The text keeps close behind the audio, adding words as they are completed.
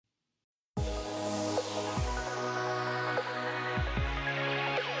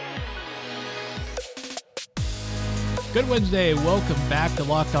Good Wednesday. Welcome back to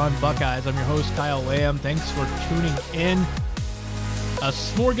Locked On Buckeyes. I'm your host, Kyle Lamb. Thanks for tuning in. A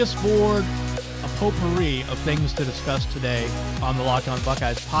smorgasbord, a potpourri of things to discuss today on the Locked On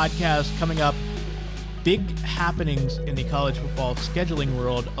Buckeyes podcast. Coming up, big happenings in the college football scheduling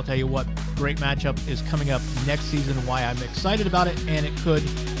world. I'll tell you what great matchup is coming up next season, why I'm excited about it, and it could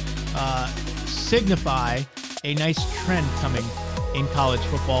signify a nice trend coming in college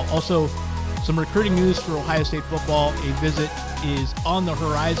football. Also, some recruiting news for Ohio State football. A visit is on the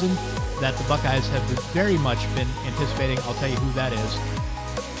horizon that the Buckeyes have very much been anticipating. I'll tell you who that is.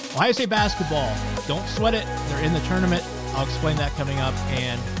 Ohio State basketball, don't sweat it. They're in the tournament. I'll explain that coming up.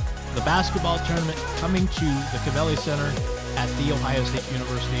 And the basketball tournament coming to the Covelli Center at The Ohio State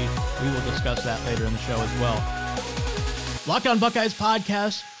University. We will discuss that later in the show as well. Locked On Buckeyes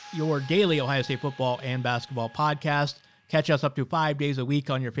podcast, your daily Ohio State football and basketball podcast. Catch us up to 5 days a week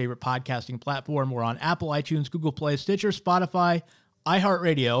on your favorite podcasting platform. We're on Apple, iTunes, Google Play, Stitcher, Spotify,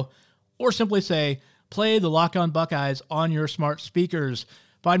 iHeartRadio, or simply say, play the Locked On Buckeyes on your smart speakers.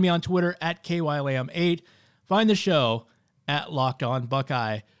 Find me on Twitter at KYLAM8. Find the show at Locked On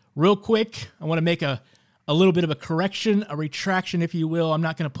Buckeye. Real quick, I want to make a little bit of a correction, a retraction, if you will. I'm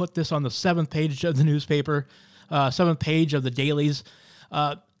not going to put this on the 7th page of the newspaper, 7th page of the dailies.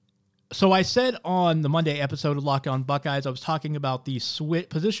 So I said on the Monday episode of Locked On Buckeyes, I was talking about the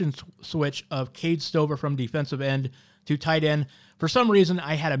position switch of Cade Stover from defensive end to tight end. For some reason,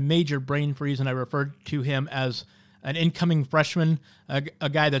 I had a major brain freeze, and I referred to him as an incoming freshman, a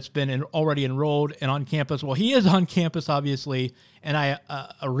guy that's been already enrolled and on campus. Well, he is on campus, obviously, and I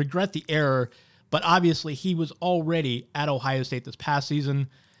regret the error, but obviously he was already at Ohio State this past season.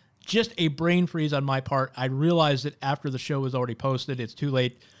 Just a brain freeze on my part. I realized it after the show was already posted. It's too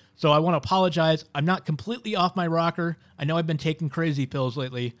late. So I want to apologize. I'm not completely off my rocker. I know I've been taking crazy pills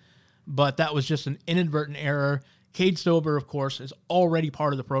lately, but that was just an inadvertent error. Cade Stover, of course, is already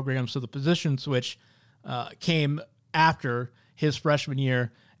part of the program, so the position switch came after his freshman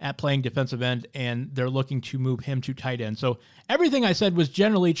year at playing defensive end, and they're looking to move him to tight end. So everything I said was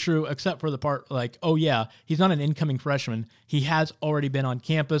generally true, except for the part like, oh yeah, he's not an incoming freshman. He has already been on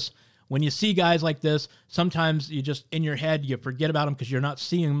campus. When you see guys like this, sometimes you just, in your head, you forget about them because you're not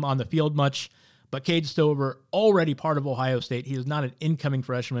seeing them on the field much. But Cade Stover, already part of Ohio State. He is not an incoming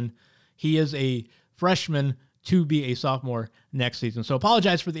freshman. He is a freshman to be a sophomore next season. So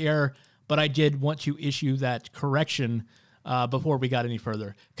apologize for the error, but I did want to issue that correction before we got any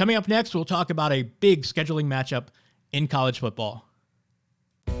further. Coming up next, we'll talk about a big scheduling matchup in college football.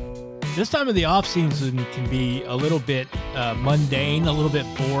 This time of the offseason can be a little bit mundane, a little bit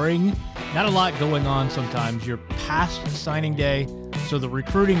boring. Not a lot going on sometimes. You're past signing day, so the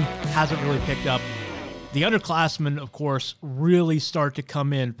recruiting hasn't really picked up. The underclassmen, of course, really start to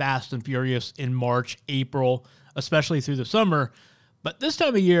come in fast and furious in March, April, especially through the summer. But this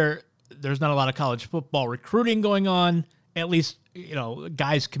time of year, there's not a lot of college football recruiting going on, at least,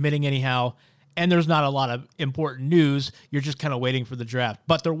 guys committing anyhow. And there's not a lot of important news. You're just kind of waiting for the draft.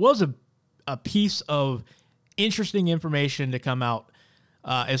 But there was a piece of interesting information to come out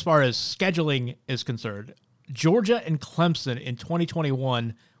as far as scheduling is concerned. Georgia and Clemson in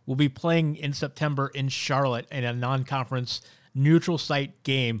 2021 will be playing in September in Charlotte in a non-conference neutral site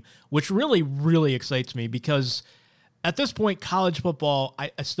game, which really, really excites me because at this point, college football,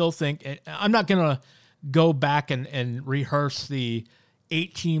 I still think, I'm not going to go back and rehearse the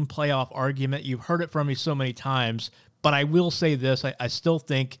 8-team playoff argument. You've heard it from me so many times, but I will say this. I still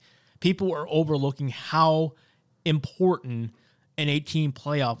think people are overlooking how important an 8-team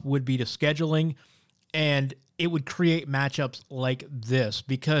playoff would be to scheduling, and it would create matchups like this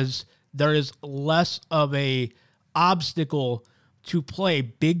because there is less of a obstacle to play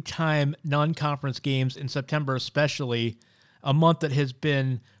big-time non-conference games in September, especially a month that has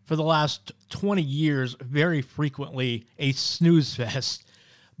been, for the last 20 years, very frequently a snooze fest.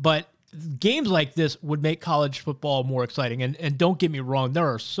 But games like this would make college football more exciting. And don't get me wrong, there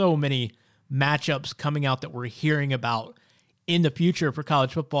are so many matchups coming out that we're hearing about in the future for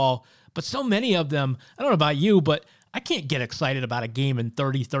college football, but so many of them, I don't know about you, but I can't get excited about a game in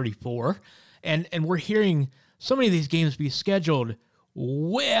 30-34. And we're hearing so many of these games be scheduled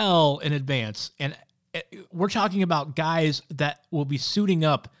well in advance. And we're talking about guys that will be suiting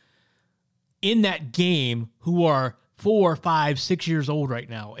up in that game who are 4, 5, 6 years old right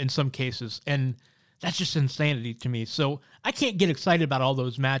now in some cases. And that's just insanity to me. So I can't get excited about all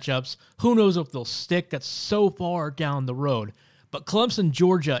those matchups. Who knows if they'll stick? That's so far down the road. But Clemson,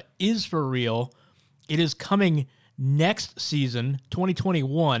 Georgia is for real. It is coming next season,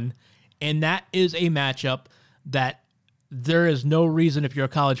 2021. And that is a matchup that there is no reason, if you're a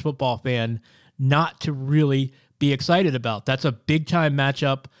college football fan, not to really be excited about. That's a big-time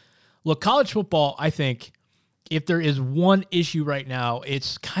matchup. Look, college football, I think, if there is one issue right now,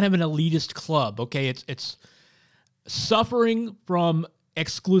 it's kind of an elitist club, okay? It's suffering from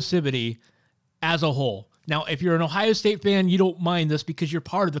exclusivity as a whole. Now, if you're an Ohio State fan, you don't mind this because you're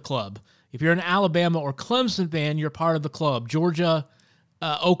part of the club. If you're an Alabama or Clemson fan, you're part of the club. Georgia,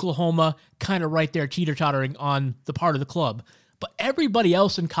 Oklahoma, kind of right there teeter-tottering on the part of the club. But everybody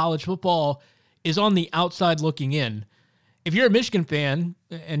else in college football is on the outside looking in. If you're a Michigan fan,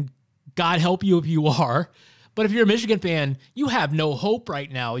 and God help you if you are, but if you're a Michigan fan, you have no hope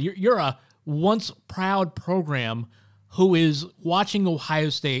right now. You're a once proud program who is watching Ohio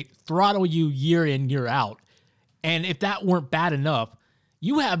State throttle you year in, year out. And if that weren't bad enough,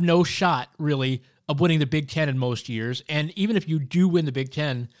 you have no shot, really, of winning the Big Ten in most years. And even if you do win the Big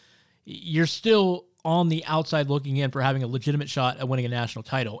Ten, you're still on the outside looking in for having a legitimate shot at winning a national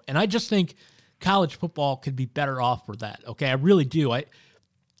title. And I just think college football could be better off for that. Okay, I really do.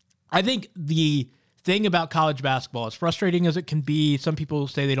 I think the thing about college basketball, as frustrating as it can be, some people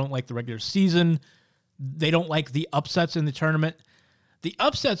say they don't like the regular season. They don't like the upsets in the tournament. The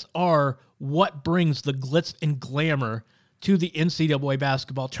upsets are what brings the glitz and glamour to the NCAA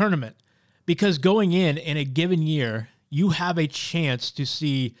basketball tournament. Because going in a given year, you have a chance to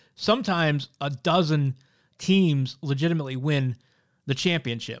see sometimes a dozen teams legitimately win the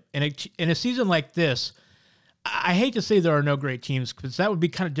championship. In a season like this, I hate to say there are no great teams because that would be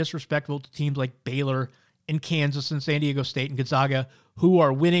kind of disrespectful to teams like Baylor and Kansas and San Diego State and Gonzaga, who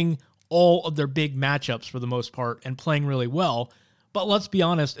are winning all of their big matchups for the most part and playing really well. But let's be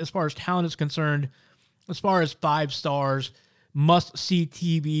honest, as far as talent is concerned, as far as 5 stars, must-see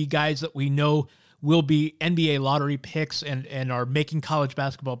TV, guys that we know will be NBA lottery picks and are making college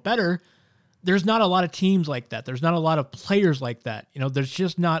basketball better, there's not a lot of teams like that. There's not a lot of players like that. There's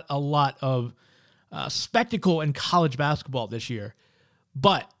just not a lot of spectacle in college basketball this year.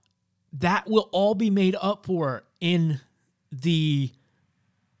 But that will all be made up for in the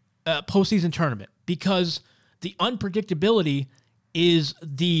postseason tournament because the unpredictability is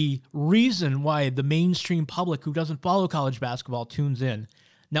the reason why the mainstream public who doesn't follow college basketball tunes in.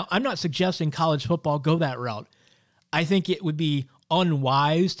 Now, I'm not suggesting college football go that route. I think it would be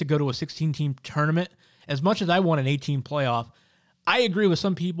unwise to go to a 16-team tournament. As much as I want an 18 playoff, I agree with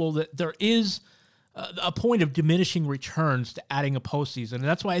some people that there is a point of diminishing returns to adding a postseason. And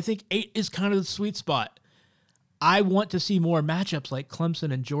that's why I think 8 is kind of the sweet spot. I want to see more matchups like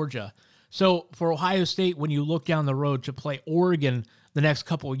Clemson and Georgia. So for Ohio State, when you look down the road to play Oregon the next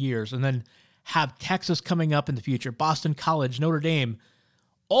couple of years and then have Texas coming up in the future, Boston College, Notre Dame,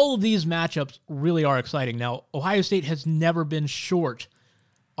 all of these matchups really are exciting. Now, Ohio State has never been short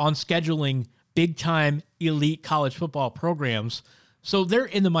on scheduling big-time elite college football programs, so they're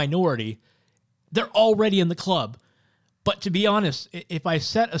in the minority. They're already in the club. But to be honest, if I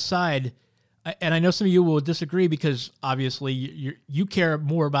set aside, and I know some of you will disagree because obviously you care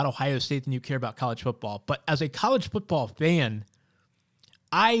more about Ohio State than you care about college football, but as a college football fan,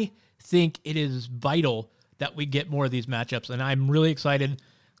 I think it is vital that we get more of these matchups, and I'm really excited.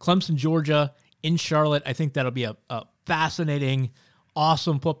 Clemson, Georgia, in Charlotte, I think that'll be a fascinating,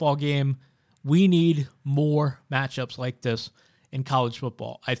 awesome football game. We need more matchups like this in college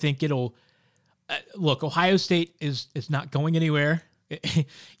football. I think it'll look, Ohio State is not going anywhere.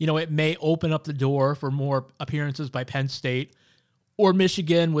 It may open up the door for more appearances by Penn State or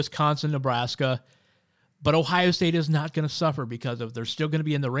Michigan, Wisconsin, Nebraska, but Ohio State is not going to suffer because they're still going to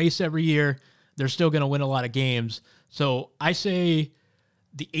be in the race every year. They're still going to win a lot of games. So I say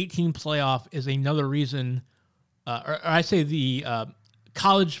the 18 playoff is another reason, or I say the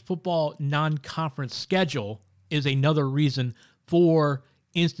college football non-conference schedule is another reason for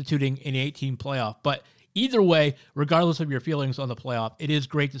instituting an 18 playoff. But either way, regardless of your feelings on the playoff, it is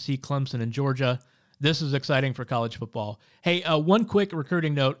great to see Clemson and Georgia. This is exciting for college football. Hey, one quick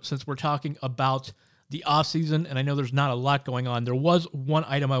recruiting note, since we're talking about the offseason, and I know there's not a lot going on. There was one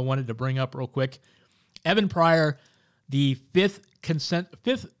item I wanted to bring up real quick. Evan Pryor, the fifth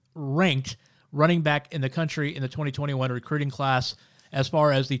ranked running back in the country in the 2021 recruiting class as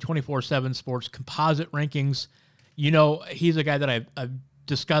far as the 24/7 Sports composite rankings. He's a guy that I've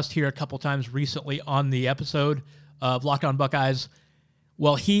discussed here a couple times recently on the episode of Locked On Buckeyes.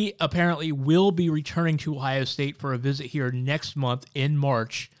 Well, he apparently will be returning to Ohio State for a visit here next month in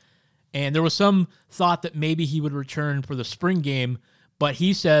March. And there was some thought that maybe he would return for the spring game, but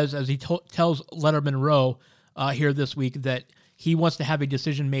he says, as he tells Letterman Row here this week, that he wants to have a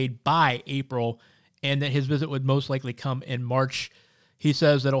decision made by April and that his visit would most likely come in March. He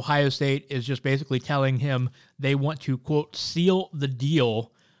says that Ohio State is just basically telling him they want to, quote, seal the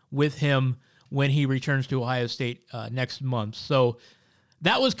deal with him when he returns to Ohio State next month. So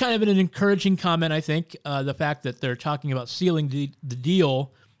that was kind of an encouraging comment, I think. The fact that they're talking about sealing the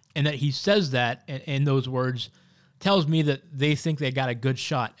deal and that he says that in those words tells me that they think they got a good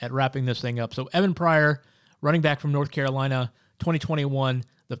shot at wrapping this thing up. So Evan Pryor, running back from North Carolina, 2021,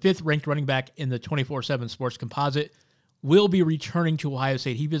 the 5th ranked running back in the 24/7 Sports Composite, will be returning to Ohio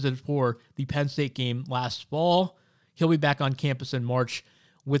State. He visited for the Penn State game last fall. He'll be back on campus in March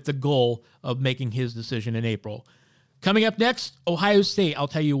with the goal of making his decision in April. Coming up next, Ohio State. I'll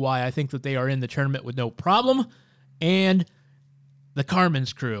tell you why I think that they are in the tournament with no problem. And the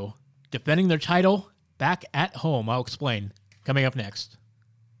Carmen's crew defending their title back at home. I'll explain. Coming up next.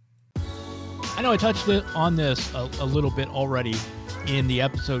 I know I touched on this a little bit already in the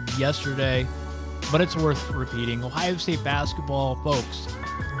episode yesterday, but it's worth repeating. Ohio State basketball, folks,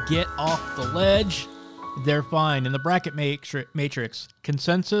 get off the ledge. They're fine. In the bracket matrix,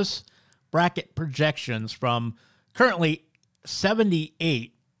 consensus bracket projections from currently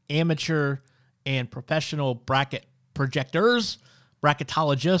 78 amateur and professional bracket projectors,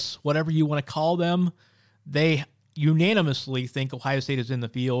 bracketologists, whatever you want to call them, they unanimously think Ohio State is in the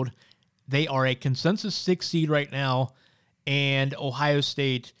field. They are a consensus 6 seed right now, and Ohio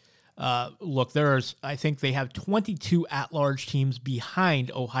State, I think they have 22 at-large teams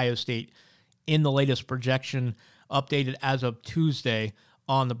behind Ohio State in the latest projection, updated as of Tuesday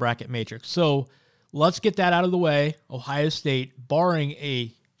on the bracket matrix. So let's get that out of the way. Ohio State, barring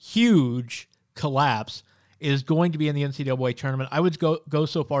a huge collapse, is going to be in the NCAA tournament. I would go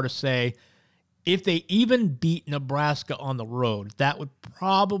so far to say if they even beat Nebraska on the road, that would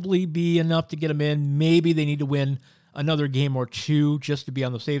probably be enough to get them in. Maybe they need to win another game or two just to be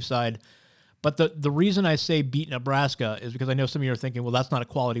on the safe side. But the reason I say beat Nebraska is because I know some of you are thinking, well, that's not a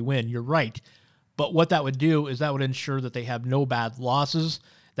quality win. You're right. But what that would do is that would ensure that they have no bad losses.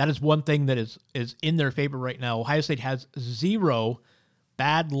 That is one thing that is in their favor right now. Ohio State has 0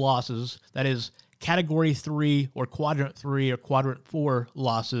 bad losses. That is Category 3 or Quadrant 3 or Quadrant 4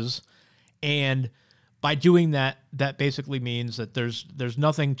 losses. And by doing that, that basically means that there's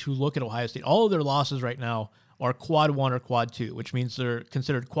nothing to look at Ohio State. All of their losses right now are Quad 1 or Quad 2, which means they're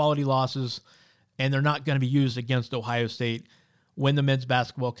considered quality losses, and they're not going to be used against Ohio State when the men's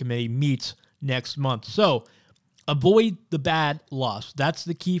basketball committee meets next month. So avoid the bad loss. That's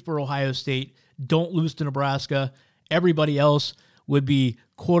the key for Ohio State. Don't lose to Nebraska. Everybody else would be,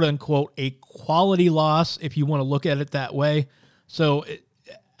 quote unquote, a quality loss if you want to look at it that way. So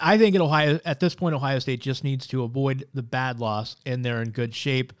I think at this point, Ohio State just needs to avoid the bad loss, and they're in good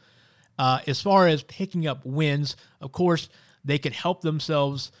shape. As far as picking up wins, of course, they could help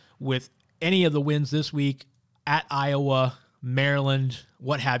themselves with any of the wins this week at Iowa, Maryland,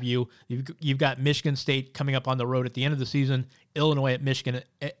 what have you. You've got Michigan State coming up on the road at the end of the season, Illinois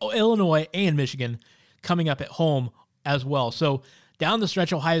and Michigan coming up at home as well. So down the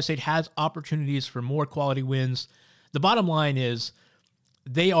stretch, Ohio State has opportunities for more quality wins. The bottom line is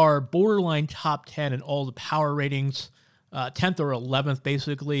they are borderline top 10 in all the power ratings, 10th or 11th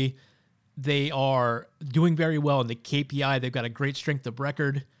basically. They are doing very well in the KPI. They've got a great strength of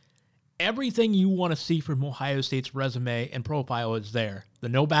record. Everything you want to see from Ohio State's resume and profile is there. The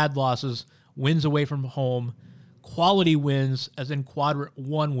no bad losses, wins away from home, quality wins, as in Quadrant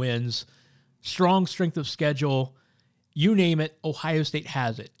 1 wins, strong strength of schedule, you name it, Ohio State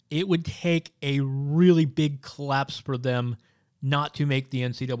has it. It would take a really big collapse for them not to make the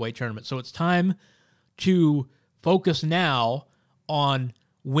NCAA tournament. So it's time to focus now on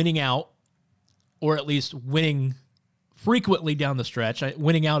winning out, or at least winning frequently down the stretch.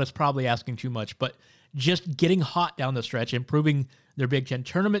 Winning out is probably asking too much, but just getting hot down the stretch, improving their Big Ten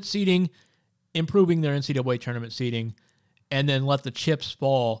tournament seeding, improving their NCAA tournament seeding, and then let the chips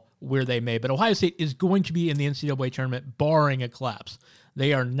fall where they may. But Ohio State is going to be in the NCAA tournament, barring a collapse.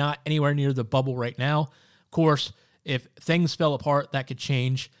 They are not anywhere near the bubble right now. Of course, if things fell apart, that could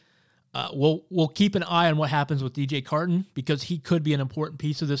change. We'll keep an eye on what happens with DJ Carton, because he could be an important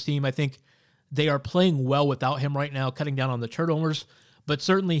piece of this team. I think they are playing well without him right now, cutting down on the turnovers, but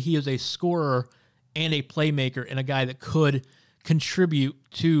certainly he is a scorer and a playmaker and a guy that could contribute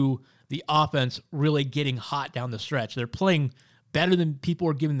to the offense really getting hot down the stretch. They're playing better than people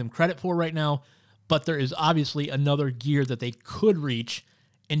are giving them credit for right now, but there is obviously another gear that they could reach,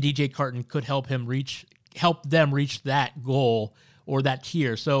 and DJ Carton could help them reach that goal or that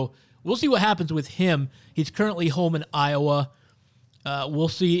tier. So we'll see what happens with him. He's currently home in Iowa. We'll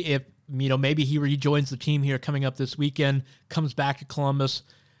see if maybe he rejoins the team here coming up this weekend, comes back to Columbus.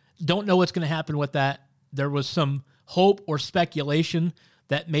 Don't know what's going to happen with that. There was some hope or speculation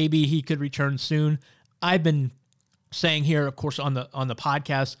that maybe he could return soon. I've been saying here, of course, on the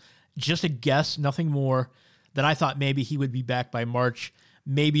podcast, just a guess, nothing more, that I thought maybe he would be back by March.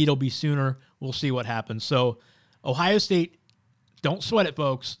 Maybe it'll be sooner. We'll see what happens. So Ohio State, don't sweat it,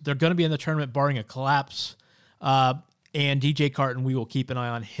 folks. They're going to be in the tournament barring a collapse. And DJ Carton, we will keep an eye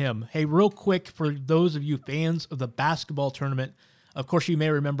on him. Hey, real quick, for those of you fans of the basketball tournament, of course, you may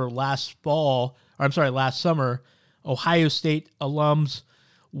remember last summer, Ohio State alums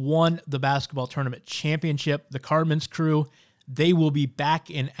won the basketball tournament championship. The Carmen's crew, they will be back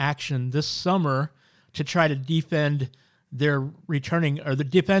in action this summer to try to defend their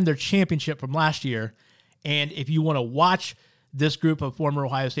championship from last year. And if you want to watch this group of former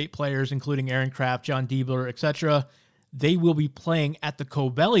Ohio State players, including Aaron Craft, John Diebler, etc., they will be playing at the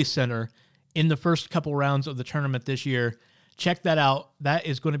Covelli Center in the first couple rounds of the tournament this year. Check that out. That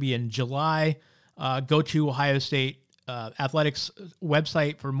is going to be in July. Go to Ohio State Athletics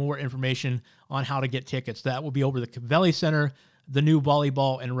website for more information on how to get tickets. That will be over the Covelli Center, the new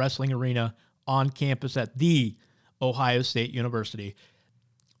volleyball and wrestling arena on campus at the Ohio State University.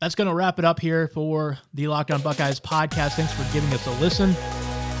 That's going to wrap it up here for the Locked On Buckeyes podcast. Thanks for giving us a listen.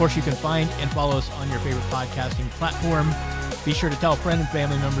 Of course, you can find and follow us on your favorite podcasting platform. Be sure to tell friends and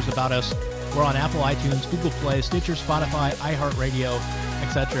family members about us. We're on Apple, iTunes, Google Play, Stitcher, Spotify, iHeartRadio,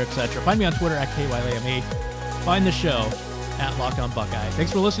 etc., etc. Find me on Twitter at KYLAME. Find the show at Locked On Buckeye.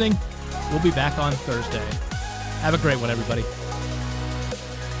 Thanks for listening. We'll be back on Thursday. Have a great one, everybody.